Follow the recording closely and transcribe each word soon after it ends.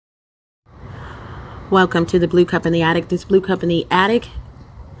Welcome to the Blue Cup in the Attic. This Blue Cup in the Attic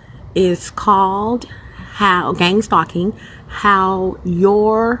is called Gang Stalking, how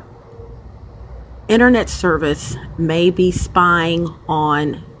your internet service may be spying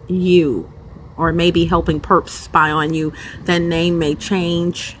on you or maybe helping perps spy on you. That name may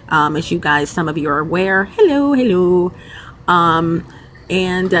change, as you guys, some of you are aware. Hello.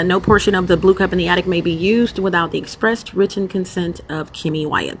 No portion of the Blue Cup in the Attic may be used without the expressed written consent of KimMe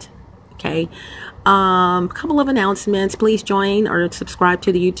Wyatt. Okay. Couple of announcements. Please join or subscribe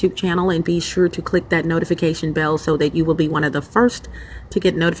to the YouTube channel and be sure to click that notification bell so that you will be one of the first to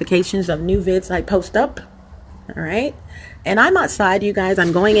get notifications of new vids I post up. All right. And I'm outside, you guys.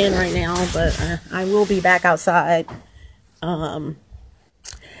 I'm going in right now, but I will be back outside.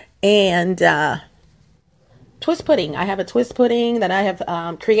 Twist pudding. I have a twist pudding that I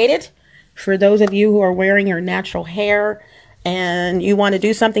have created for those of you who are wearing your natural hair and you want to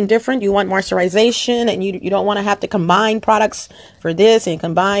do something different. You want moisturization and you don't want to have to combine products for this and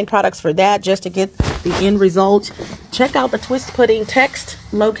combine products for that just to get the end result. Check out the twist pudding text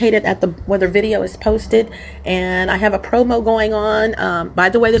located at where the video is posted. And I have a promo going on. By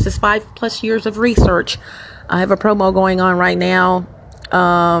the way, this is 5+ years of research. I have a promo going on right now.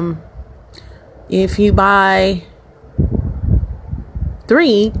 If you buy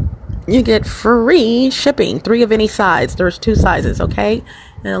 3, you get free shipping, 3 of any size. There's 2 sizes, okay?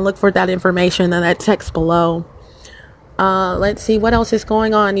 And look for that information in that text below. Let's see what else is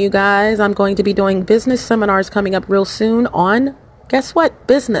going on, you guys. I'm going to be doing business seminars coming up real soon on, guess what?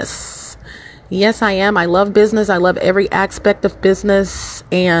 Business. Yes, I am. I love business. I love every aspect of business.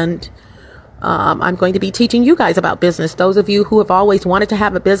 And I'm going to be teaching you guys about business. Those of you who have always wanted to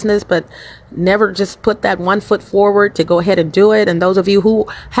have a business, but never just put that one foot forward to go ahead and do it. And those of you who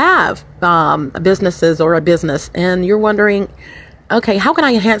have businesses or a business and you're wondering, okay, how can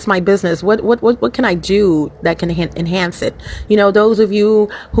I enhance my business? What can I do that can enhance it? You know, those of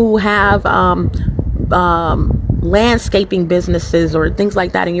you who have landscaping businesses or things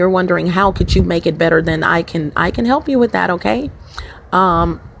like that, and you're wondering how could you make it better, then I can help you with that. Okay.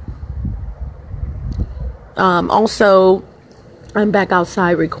 Also, I'm back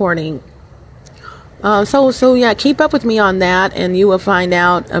outside recording. So yeah, keep up with me on that and you will find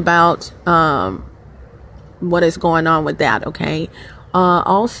out about, what is going on with that. Okay.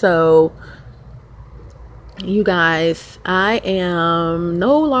 Also, you guys, I am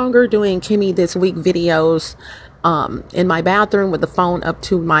no longer doing KimMe This Week videos, in my bathroom with the phone up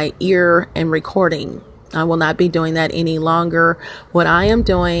to my ear and recording. I will not be doing that any longer. What I am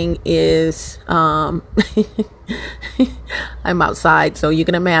doing is, I'm outside, so you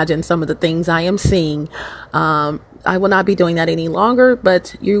can imagine some of the things I am seeing. I will not be doing that any longer,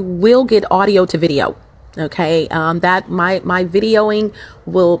 but you will get audio to video. Okay. That my videoing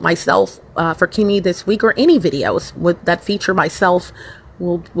will myself, for KimMe This Week or any videos with that feature myself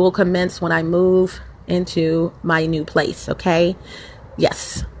will commence when I move into my new place. Okay.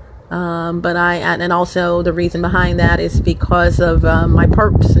 Yes. And also the reason behind that is because of my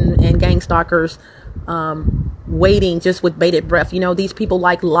perps and gang stalkers waiting just with bated breath. You know, these people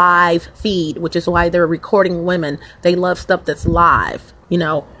like live feed, which is why they're recording women. They love stuff that's live, you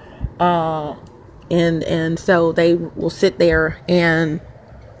know, and so they will sit there and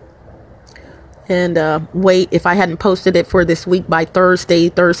wait. If I hadn't posted it for this week by late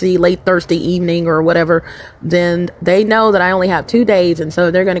Thursday evening or whatever, then they know that I only have 2 days. And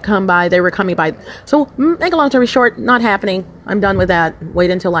so they're going to come by. They were coming by. So make a long story short, not happening. I'm done with that.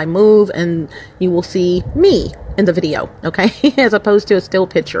 Wait until I move and you will see me in the video. Okay. As opposed to a still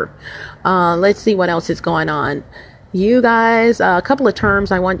picture. Let's see what else is going on. You guys, a couple of terms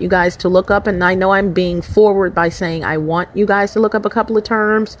I want you guys to look up, and I know I'm being forward by saying I want you guys to look up a couple of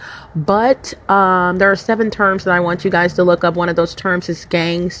terms, but there are 7 terms that I want you guys to look up. One of those terms is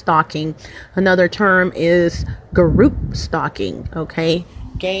gang stalking. Another term is group stalking. Okay,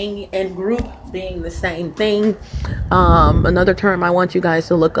 gang and group being the same thing. Another term I want you guys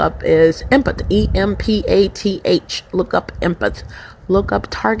to look up is empath. EMPATH. Look up empath. Look up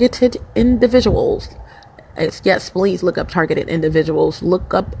targeted individuals. Yes, please look up targeted individuals.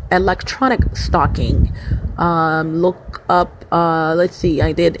 Look up electronic stalking. Look up, let's see,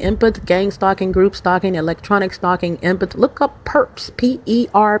 I did empath, gang stalking, group stalking, electronic stalking, empath. Look up perps,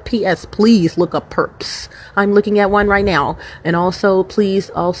 PERPS. Please look up perps. I'm looking at one right now. And also, please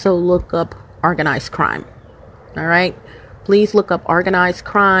also look up organized crime. All right. Please look up organized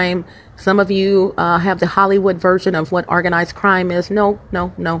crime. Some of you have the Hollywood version of what organized crime is. No.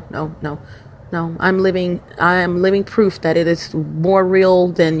 No, I am living proof that it is more real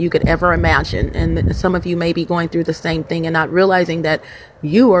than you could ever imagine. And some of you may be going through the same thing and not realizing that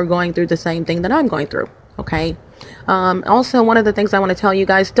you are going through the same thing that I'm going through. Okay. Also, one of the things I want to tell you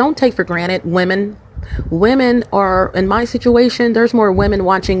guys, don't take for granted women. Women are, in my situation, there's more women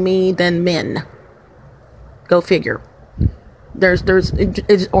watching me than men. Go figure.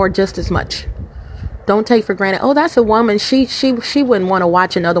 Or just as much. Don't take for granted, oh, that's a woman. She wouldn't want to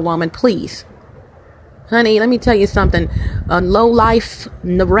watch another woman. Please. Honey, let me tell you something. A low life,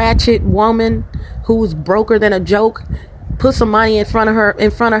 ratchet woman who's broker than a joke, put some money in front of her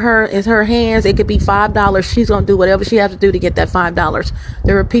in her hands. It could be $5. She's gonna do whatever she has to do to get that $5.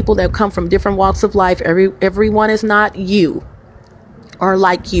 There are people that come from different walks of life. Everyone is not you or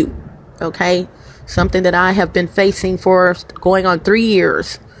like you. Okay, something that I have been facing for going on 3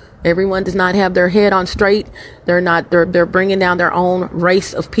 years. Everyone does not have their head on straight. They're bringing down their own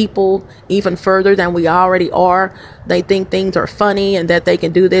race of people even further than we already are. They think things are funny and that they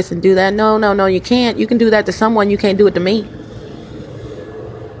can do this and do that. No, you can't. You can do that to someone. You can't do it to me.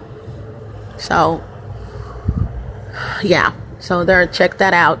 So, yeah. So there, check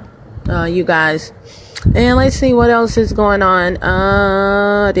that out, you guys. And let's see what else is going on.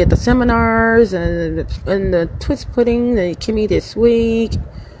 I did the seminars and the twist pudding, the KimMe this week.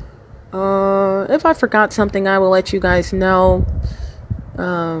 If I forgot something, I will let you guys know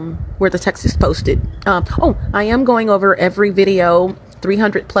where the text is posted. I am going over every video,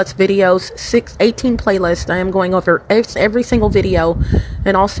 300 plus videos, 18 playlists. I am going over every single video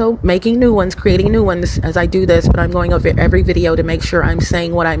and also making new ones, creating new ones as I do this, but I'm going over every video to make sure I'm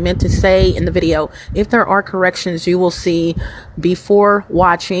saying what I meant to say in the video. If there are corrections, you will see before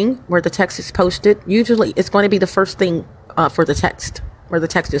watching where the text is posted. Usually it's going to be the first thing for the text, where the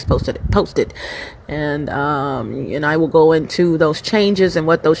text is posted. And I will go into those changes and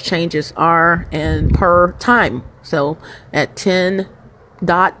what those changes are and per time. So at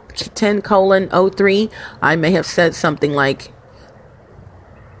 10:10:03, I may have said something like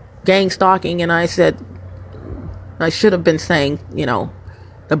gang stalking, and I said I should have been saying,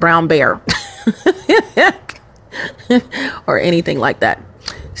 the brown bear or anything like that.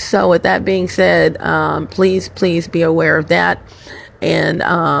 So with that being said, please be aware of that. And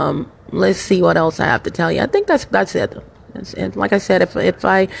let's see what else I have to tell you. I think that's it. And like I said, if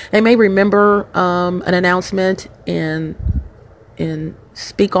I may remember an announcement and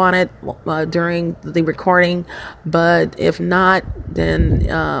speak on it during the recording, but if not, then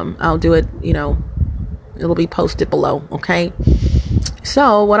I'll do it. It'll be posted below. Okay.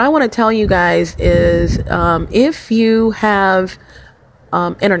 So what I want to tell you guys is, if you have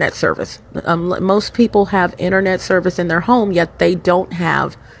internet service. Most people have internet service in their home, yet they don't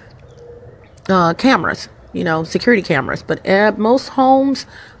have cameras, security cameras. But most homes,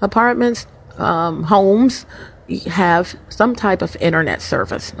 apartments, homes have some type of internet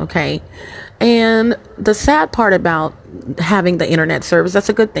service, okay? And the sad part about having the internet service, that's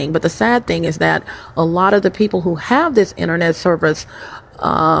a good thing. But the sad thing is that a lot of the people who have this internet service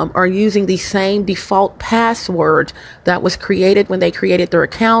are using the same default password that was created when they created their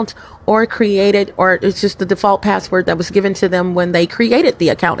account, or it's just the default password that was given to them when they created the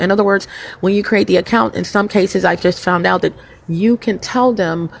account. In other words, when you create the account, in some cases, I've just found out that you can tell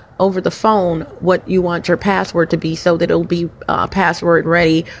them over the phone what you want your password to be, so that it'll be password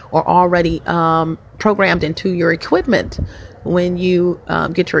ready or already programmed into your equipment when you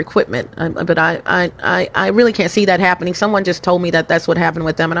get your equipment. But I really can't see that happening. Someone just told me that that's what happened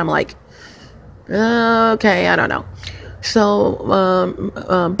with them, and I'm like, okay, I don't know. So,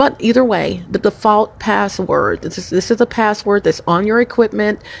 but either way, the default password, this is a password that's on your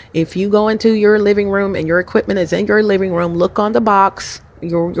equipment. If you go into your living room and your equipment is in your living room, look on the box,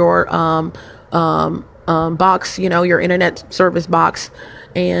 your box, your internet service box,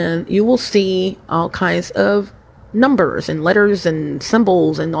 and you will see all kinds of numbers and letters and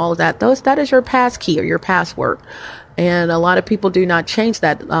symbols and all of that. That is your passkey or your password. And a lot of people do not change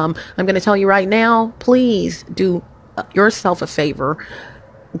that. I'm going to tell you right now, please do yourself a favor.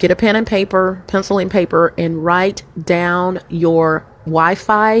 Get a pen and paper, pencil and paper, and write down your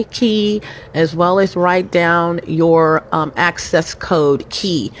Wi-Fi key, as well as write down your access code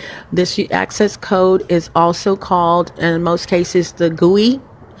key. This access code is also called, in most cases, the GUI.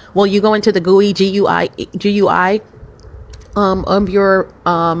 Well, you go into the GUI, GUI of your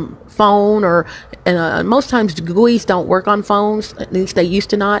phone, or most times GUIs don't work on phones. At least they used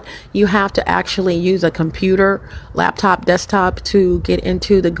to not. You have to actually use a computer, laptop, desktop to get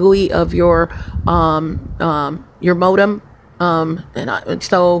into the GUI of your modem. And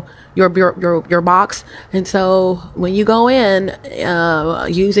so your box. And so when you go in,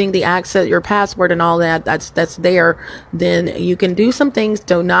 using the access, your password and all that, that's there, then you can do some things.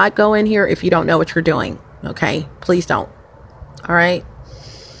 Do not go in here if you don't know what you're doing. Okay. Please don't. All right.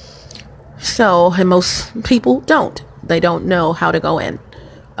 So, and most people don't. They don't know how to go in.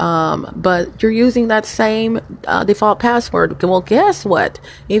 But you're using that same default password. Well, guess what?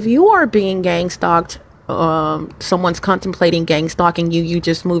 If you are being gang stalked, someone's contemplating gang stalking you, you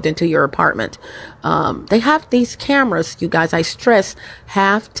just moved into your apartment. They have these cameras, you guys, I stress,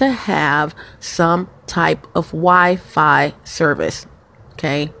 have to have some type of Wi-Fi service.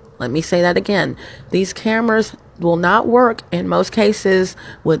 Okay. Let me say that again. These cameras will not work in most cases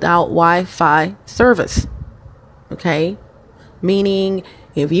without Wi-Fi service. Okay. Meaning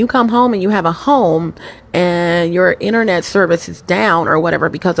if you come home and you have a home and your internet service is down or whatever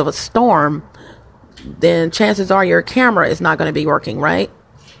because of a storm, then chances are your camera is not going to be working, right?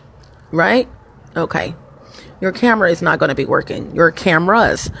 Right? Okay. Your camera is not going to be working. Your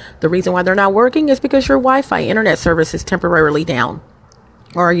cameras. The reason why they're not working is because your Wi-Fi internet service is temporarily down.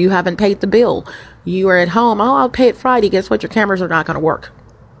 Or you haven't paid the bill. You are at home. Oh, I'll pay it Friday. Guess what? Your cameras are not going to work.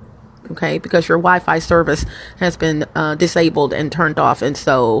 Okay, because your Wi-Fi service has been disabled and turned off, and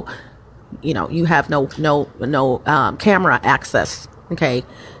so you have no camera access. Okay,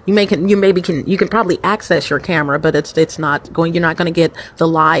 you can probably access your camera, but it's not going. You're not going to get the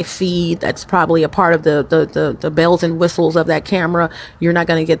live feed. That's probably a part of the bells and whistles of that camera. You're not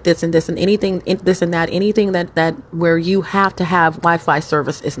going to get this and this and anything, this and that. Anything that where you have to have Wi-Fi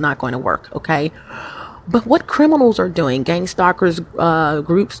service is not going to work. Okay. But what criminals are doing, gang stalkers,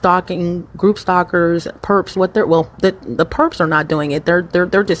 group stalkers, perps, the perps are not doing it.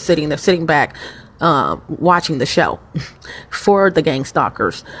 They're just sitting back, watching the show for the gang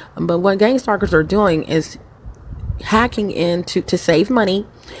stalkers. But what gang stalkers are doing is hacking to save money,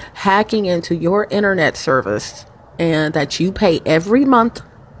 hacking into your internet service and that you pay every month.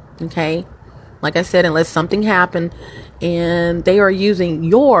 Okay. Like I said, unless something happened, and they are using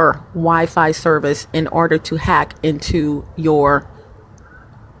your Wi-Fi service in order to hack into your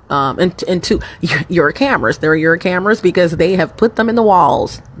into your cameras. They're your cameras because they have put them in the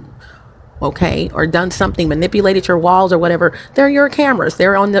walls, okay, or done something, manipulated your walls or whatever. They're your cameras.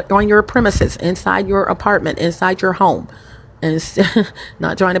 They're on your premises, inside your apartment, inside your home. And it's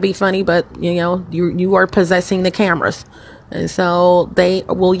not trying to be funny, but you are possessing the cameras. And so they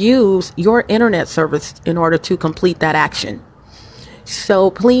will use your internet service in order to complete that action.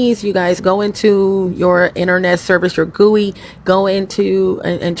 So please, you guys, go into your internet service, your GUI, go into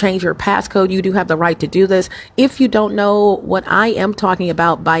and change your passcode. You do have the right to do this. If you don't know what I am talking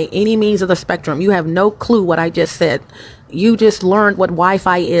about by any means of the spectrum, you have no clue what I just said. You just learned what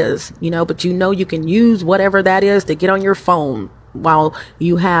Wi-Fi is, but you can use whatever that is to get on your phone while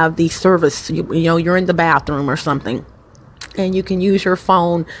you have the service, you're in the bathroom or something. And you can use your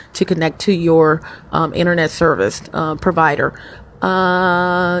phone to connect to your internet service provider.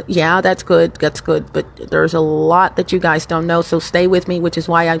 Yeah, that's good. That's good. But there's a lot that you guys don't know. So stay with me, which is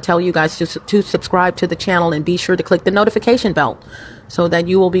why I tell you guys to subscribe to the channel and be sure to click the notification bell so that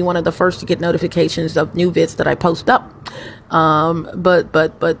you will be one of the first to get notifications of new vids that I post up.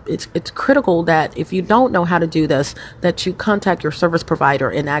 But it's critical that if you don't know how to do this, that you contact your service provider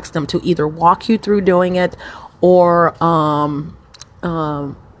and ask them to either walk you through doing it or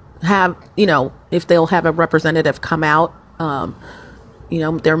have, if they'll have a representative come out.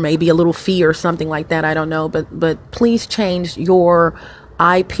 There may be a little fee or something like that. I don't know, but please change your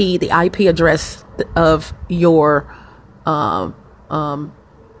the IP address of your, the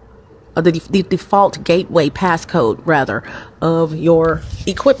default gateway passcode rather of your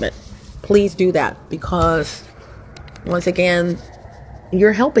equipment. Please do that because once again,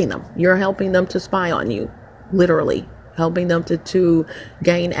 you're helping them. You're helping them to spy on you, literally helping them to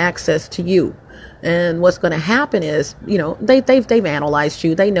gain access to you. And what's going to happen is, they've analyzed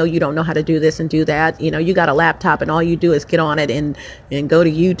you. They know you don't know how to do this and do that. You got a laptop and all you do is get on it and go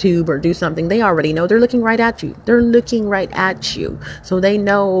to YouTube or do something. They already know. They're looking right at you. They're looking right at you. So they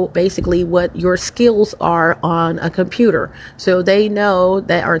know basically what your skills are on a computer. So they know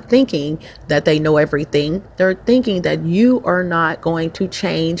that are thinking that they know everything. They're thinking that you are not going to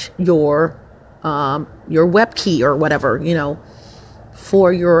change your web key or whatever,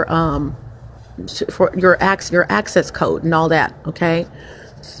 for your access code and all that. Okay.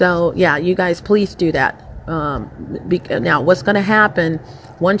 So yeah, you guys, please do that. Now what's going to happen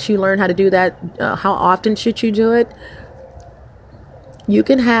once you learn how to do that? How often should you do it? You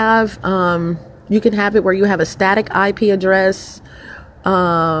can have it where you have a static IP address,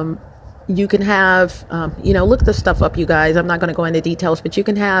 You can have, you know, look this stuff up, you guys. I'm not going to go into details, but you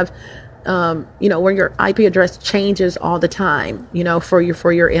can have, you know, where your IP address changes all the time, you know, for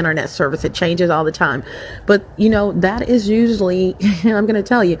your internet service. It changes all the time. But, you know, that is usually, I'm going to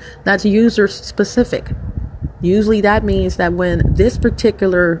tell you, that's user specific. Usually that means that when this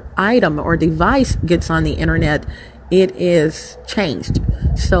particular item or device gets on the internet, it is changed.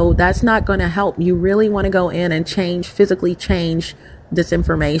 So that's not going to help. You really want to go in and physically change this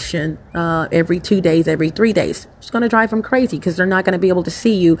information every 2 days, every 3 days. It's going to drive them crazy because they're not going to be able to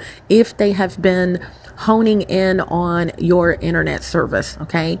see you if they have been honing in on your internet service.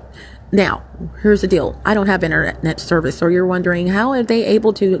 Okay. Now, here's the deal. I don't have internet service. So you're wondering, how are they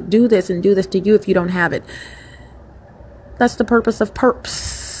able to do this and do this to you if you don't have it? That's the purpose of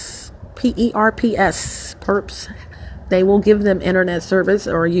Perps. P-E-R-P-S. Perps. They will give them internet service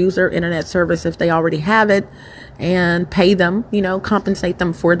or use their internet service if they already have it, and pay them, you know, compensate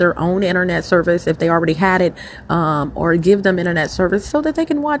them for their own internet service if they already had it, or give them internet service so that they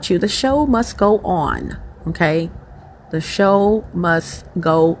can watch you. The show must go on. Okay. The show must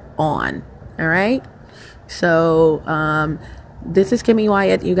go on. All right. So, this is KimMe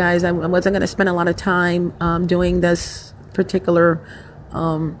Wyatt, you guys. I wasn't going to spend a lot of time, doing this particular,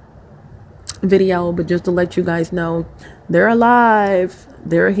 video, but just to let you guys know, they're alive,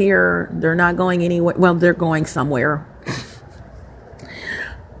 they're here, they're not going anywhere. Well, they're going somewhere.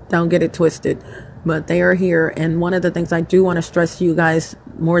 Don't get it twisted, but they are here. And one of the things I do want to stress to you guys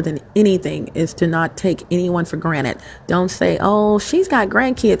more than anything is to not take anyone for granted. Don't say, oh, she's got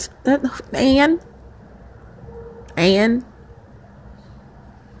grandkids. And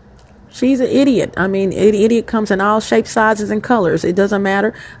she's an idiot. I mean, idiot comes in all shapes, sizes, and colors. It doesn't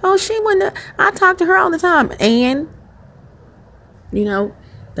matter. Oh, she wouldn't. I talk to her all the time. And, you know,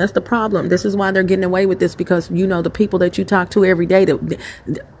 that's the problem. This is why they're getting away with this, because, you know, the people that you talk to every day that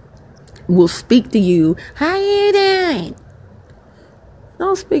will speak to you. How you doing?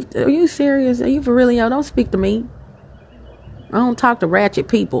 Don't speak. Are you serious? Are you for real? Don't speak to me. I don't talk to ratchet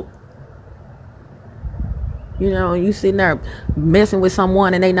people. You know, you sitting there messing with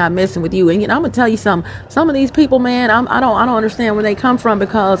someone and they not messing with you. And, you know, I'm gonna tell you something. Some of these people, man, I don't understand where they come from,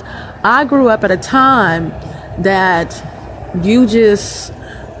 because I grew up at a time that you just,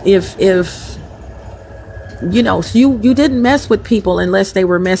 if you know, you didn't mess with people unless they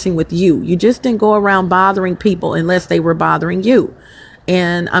were messing with you. You just didn't go around bothering people unless they were bothering you.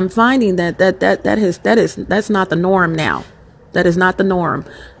 And I'm finding that's not the norm now. That is not the norm.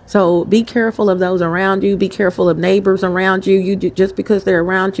 So be careful of those around you. Be careful of neighbors around you. You just because they're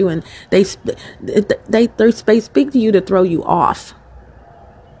around you and they speak to you to throw you off.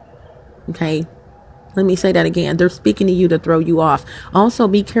 Okay. Let me say that again. They're speaking to you to throw you off. Also,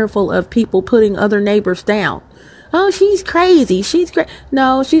 be careful of people putting other neighbors down. Oh, she's crazy. She's crazy.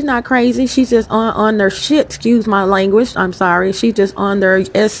 No, she's not crazy. She's just on their shit. Excuse my language. I'm sorry. She's just on their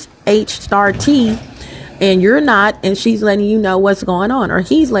SH*T. And you're not, and she's letting you know what's going on, or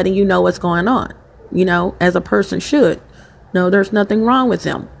he's letting you know what's going on, you know, as a person should. No, there's nothing wrong with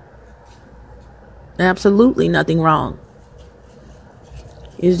them. Absolutely nothing wrong.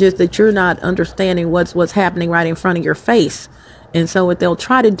 It's just that you're not understanding what's happening right in front of your face. And so what they'll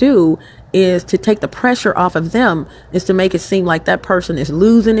try to do is to take the pressure off of them, is to make it seem like that person is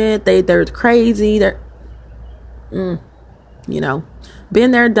losing it. They're crazy. You know, been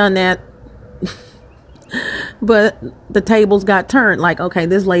there, done that. But the tables got turned. Like, okay,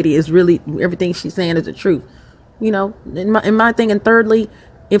 this lady is really, everything she's saying is the truth. You know, in my thing. And thirdly,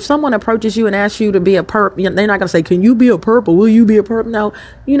 if someone approaches you and asks you to be a perp, they're not going to say, can you be a perp, or will you be a perp? No,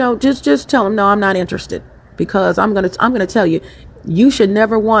 you know, just tell them, no, I'm not interested, because I'm going to tell you, you should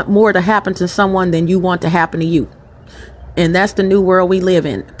never want more to happen to someone than you want to happen to you. And that's the new world we live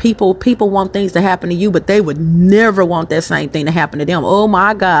in. People want things to happen to you, but they would never want that same thing to happen to them. Oh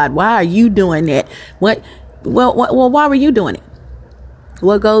my God, why are you doing that? Well, why were you doing it?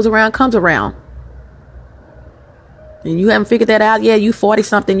 What goes around comes around. And you haven't figured that out yet. You 40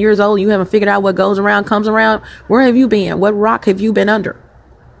 something years old. You haven't figured out what goes around comes around. Where have you been? What rock have you been under?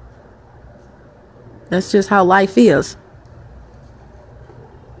 That's just how life is.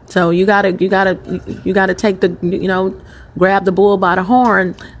 So you gotta take the, you know, grab the bull by the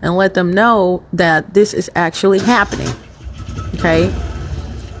horn and let them know that this is actually happening. Okay.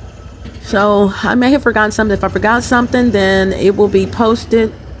 So I may have forgotten something. If I forgot something, then it will be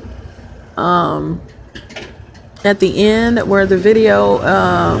posted at the end where the video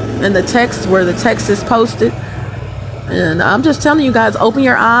and the text, where the text is posted. And I'm just telling you guys, open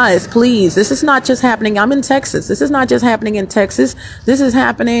your eyes, please. This is not just happening. I'm in Texas. This is not just happening in Texas. This is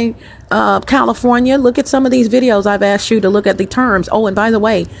happening California. Look at some of these videos. I've asked you to look at the terms. Oh, and by the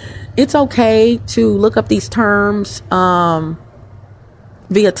way, it's okay to look up these terms via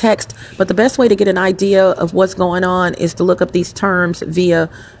text, but the best way to get an idea of what's going on is to look up these terms via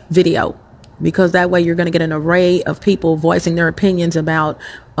video, because that way you're going to get an array of people voicing their opinions about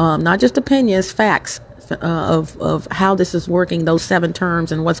not just opinions, facts. Of how this is working, those 7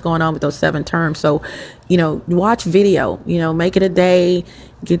 terms, and what's going on with those 7 terms. So, watch video, make it a day,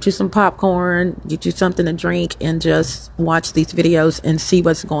 get you some popcorn, get you something to drink, and just watch these videos and see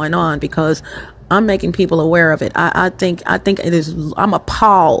what's going on, because I'm making people aware of it. I think it is, I'm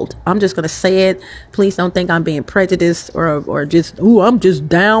appalled. I'm just going to say it. Please don't think I'm being prejudiced or just, I'm just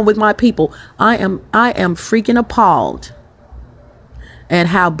down with my people. I am freaking appalled at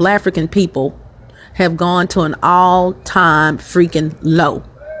how Black African people have gone to an all-time freaking low.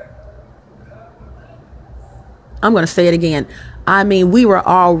 I'm going to say it again. I mean, we were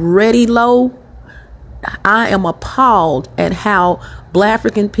already low. I am appalled at how Black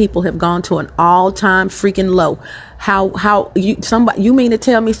African people have gone to an all-time freaking low. You mean to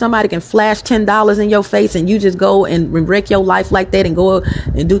tell me somebody can flash $10 in your face and you just go and wreck your life like that and go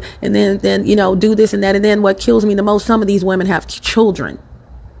and do, and then do this and that, and then what kills me the most, some of these women have children.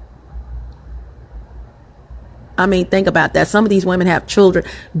 I mean, think about that. Some of these women have children,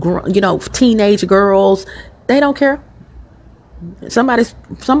 teenage girls. They don't care. Somebody's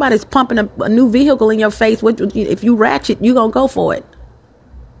pumping a new vehicle in your face. If you ratchet, you gonna go for it.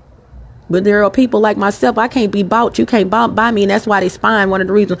 But there are people like myself. I can't be bought. You can't buy me, and that's why they spying. One of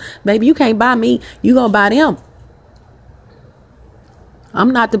the reasons, baby, you can't buy me. You gonna buy them. I'm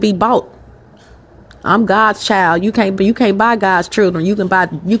not to be bought. I'm God's child. You can't buy God's children. You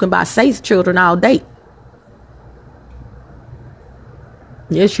can buy Satan's children all day.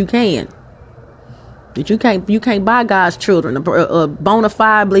 Yes, you can. But you can't buy God's children. A bona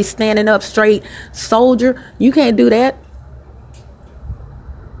fide, standing up straight soldier. You can't do that.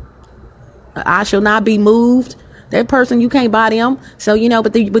 I shall not be moved. That person, you can't buy them. So,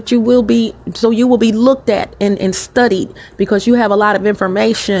 but you will be looked at and studied, because you have a lot of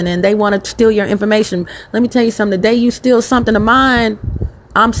information and they want to steal your information. Let me tell you something. The day you steal something of mine,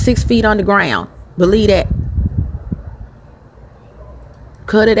 I'm 6 feet on the ground. Believe that.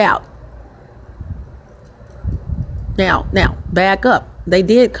 Cut it out. Now, back up. They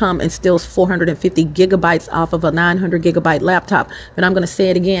did come and steal 450 gigabytes off of a 900 gigabyte laptop. But I'm going to say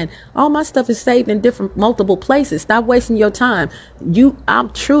it again. All my stuff is saved in multiple places. Stop wasting your time.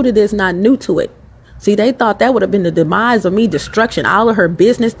 I'm true to this, not new to it. See, they thought that would have been the demise of me, destruction. All of her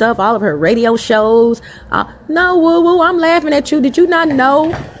business stuff, all of her radio shows. No, woo-woo, I'm laughing at you. Did you not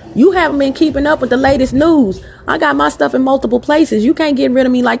know? You haven't been keeping up with the latest news. I got my stuff in multiple places. You can't get rid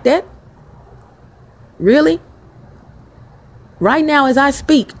of me like that. Really? Right now, as I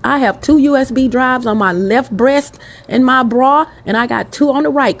speak, I have 2 USB drives on my left breast and my bra, and I got 2 on the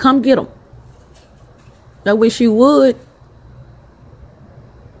right. Come get them. I wish you would.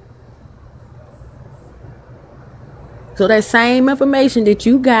 So that same information that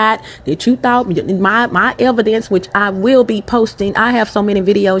you got, that you thought, my evidence, which I will be posting. I have so many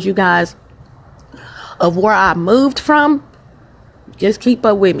videos, you guys, of where I moved from. Just keep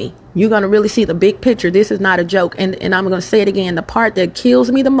up with me. You're going to really see the big picture. This is not a joke. And I'm going to say it again. The part that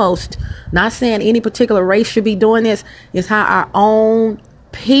kills me the most, not saying any particular race should be doing this, is how our own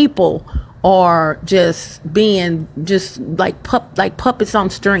people are just being like puppets on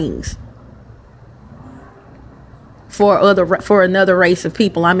strings for another race of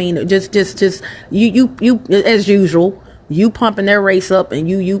people. I mean, just you as usual. You pumping their race up and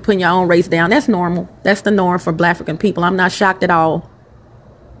you putting your own race down. That's normal. That's the norm for Black African people. I'm not shocked at all.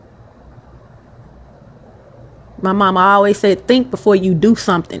 My mama always said, think before you do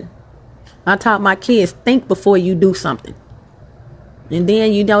something. I taught my kids, think before you do something. And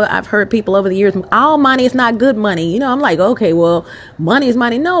then, I've heard people over the years, all money is not good money. I'm like, okay, well, money is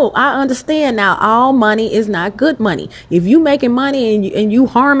money. No, I understand now. All money is not good money. If you making money and you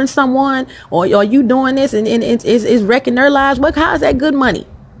harming someone, or you doing this and it's wrecking their lives, how is that good money?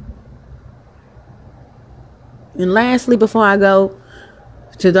 And lastly, before I go,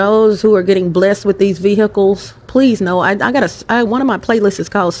 to those who are getting blessed with these vehicles, please know, I got one of my playlists is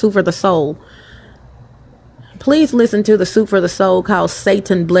called Soup for the Soul. Please listen to the Soup for the Soul called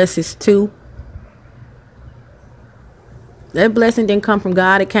Satan Blesses Too. That blessing didn't come from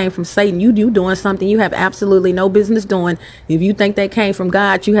God. It came from Satan. You doing something you have absolutely no business doing. If you think that came from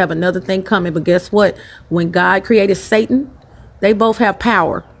God, you have another thing coming. But guess what? When God created Satan, they both have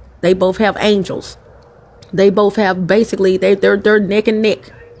power. They both have angels. They both have basically, they're neck and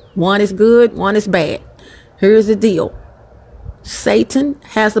neck. One is good, one is bad. Here's the deal. Satan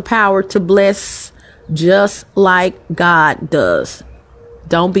has the power to bless just like God does.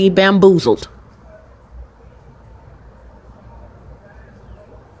 Don't be bamboozled.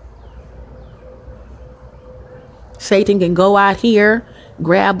 Satan can go out here,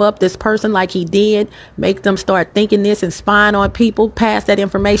 grab up this person like he did, make them start thinking this and spying on people, pass that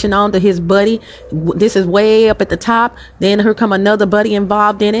information on to his buddy. This is way up at the top. Then here come another buddy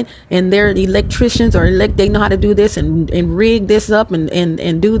involved in it, and they're electricians or they know how to do this and rig this up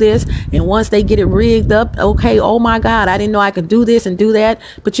and do this. And once they get it rigged up, okay, oh my God, I didn't know I could do this and do that.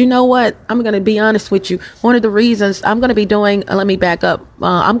 But you know what? I'm going to be honest with you. One of the reasons I'm going to be doing, let me back up.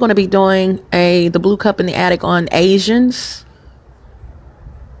 I'm going to be doing the Blue Cup in the Attic on Asians.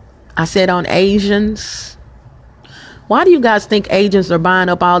 I said on Asians. Why do you guys think Asians are buying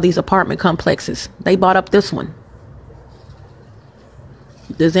up all these apartment complexes? They bought up this one.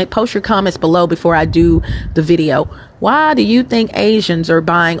 Post your comments below before I do the video. Why do you think Asians are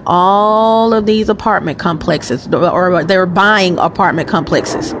buying all of these apartment complexes, or they're buying apartment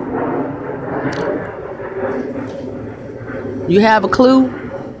complexes? You have a clue?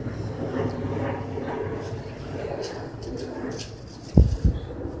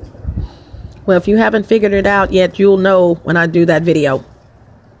 Well, if you haven't figured it out yet, you'll know when I do that video.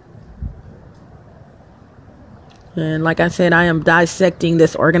 And like I said, I am dissecting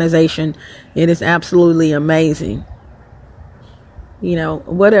this organization. It is absolutely amazing. You know,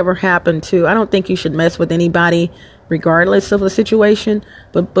 whatever happened to, I don't think you should mess with anybody regardless of the situation,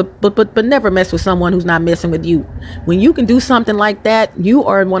 but never mess with someone who's not messing with you. When you can do something like that, you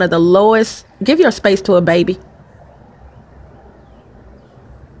are one of the lowest. Give your space to a baby.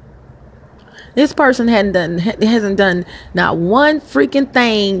 This person hasn't done not one freaking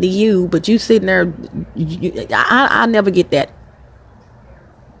thing to you, but you sitting there. I never get that.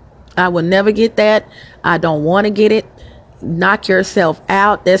 I will never get that. I don't want to get it. Knock yourself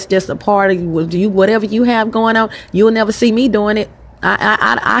out. That's just a part of you. Whatever you have going on, you'll never see me doing it.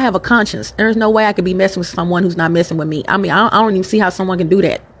 I have a conscience. There's no way I could be messing with someone who's not messing with me. I mean, I don't even see how someone can do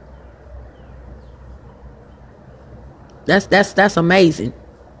that. That's amazing.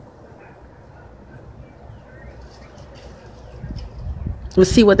 We'll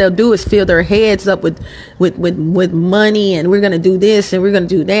see what they'll do is fill their heads up with money, and we're going to do this and we're going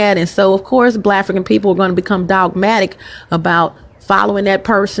to do that. And so, of course, Black African people are going to become dogmatic about following that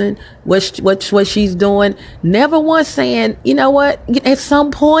person, what she's doing. Never once saying, you know what, at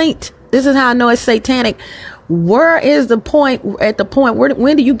some point, this is how I know it's satanic. Where is the point,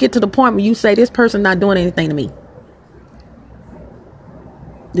 when do you get to the point where you say this person's not doing anything to me?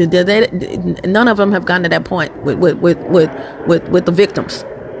 None of them have gotten to that point with the victims.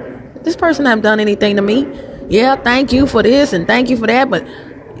 This person haven't done anything to me. Yeah, thank you for this and thank you for that, but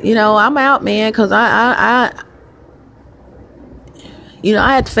you know, I'm out, man, because I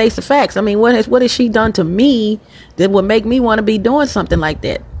had to face the facts. I mean, what has she done to me that would make me want to be doing something like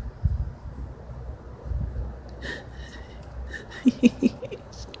that?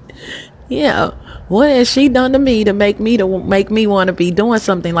 Yeah. What has she done to me to make me want to be doing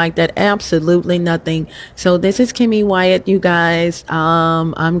something like that? Absolutely nothing. So this is KimMe Wyatt, you guys.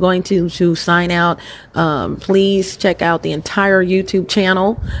 I'm going to sign out. Please check out the entire YouTube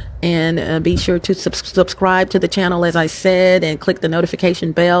channel, and be sure to subscribe to the channel, as I said, and click the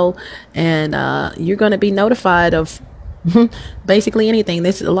notification bell, and you're going to be notified of basically anything.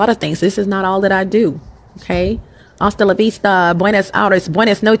 This is a lot of things. This is not all that I do. Okay. Hasta la vista, buenas horas,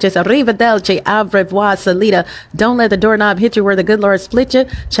 buenas noches, arrivederci, au revoir, salida. Don't let the doorknob hit you where the good Lord split you.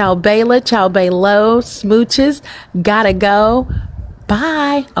 Ciao Bella, ciao Bello, smooches, gotta go.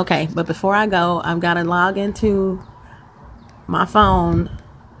 Bye. Okay, but before I go, I've got to log into my phone.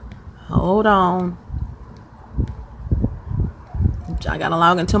 Hold on. I got to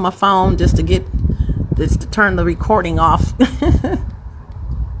log into my phone just to turn the recording off.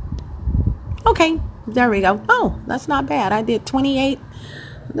 Okay. There we go. Oh, that's not bad. I did 28.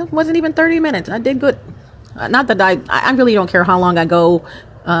 That wasn't even 30 minutes. I did good. Not that I really don't care how long I go.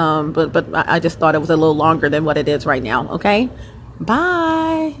 But I just thought it was a little longer than what it is right now. Okay.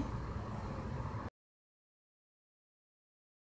 Bye.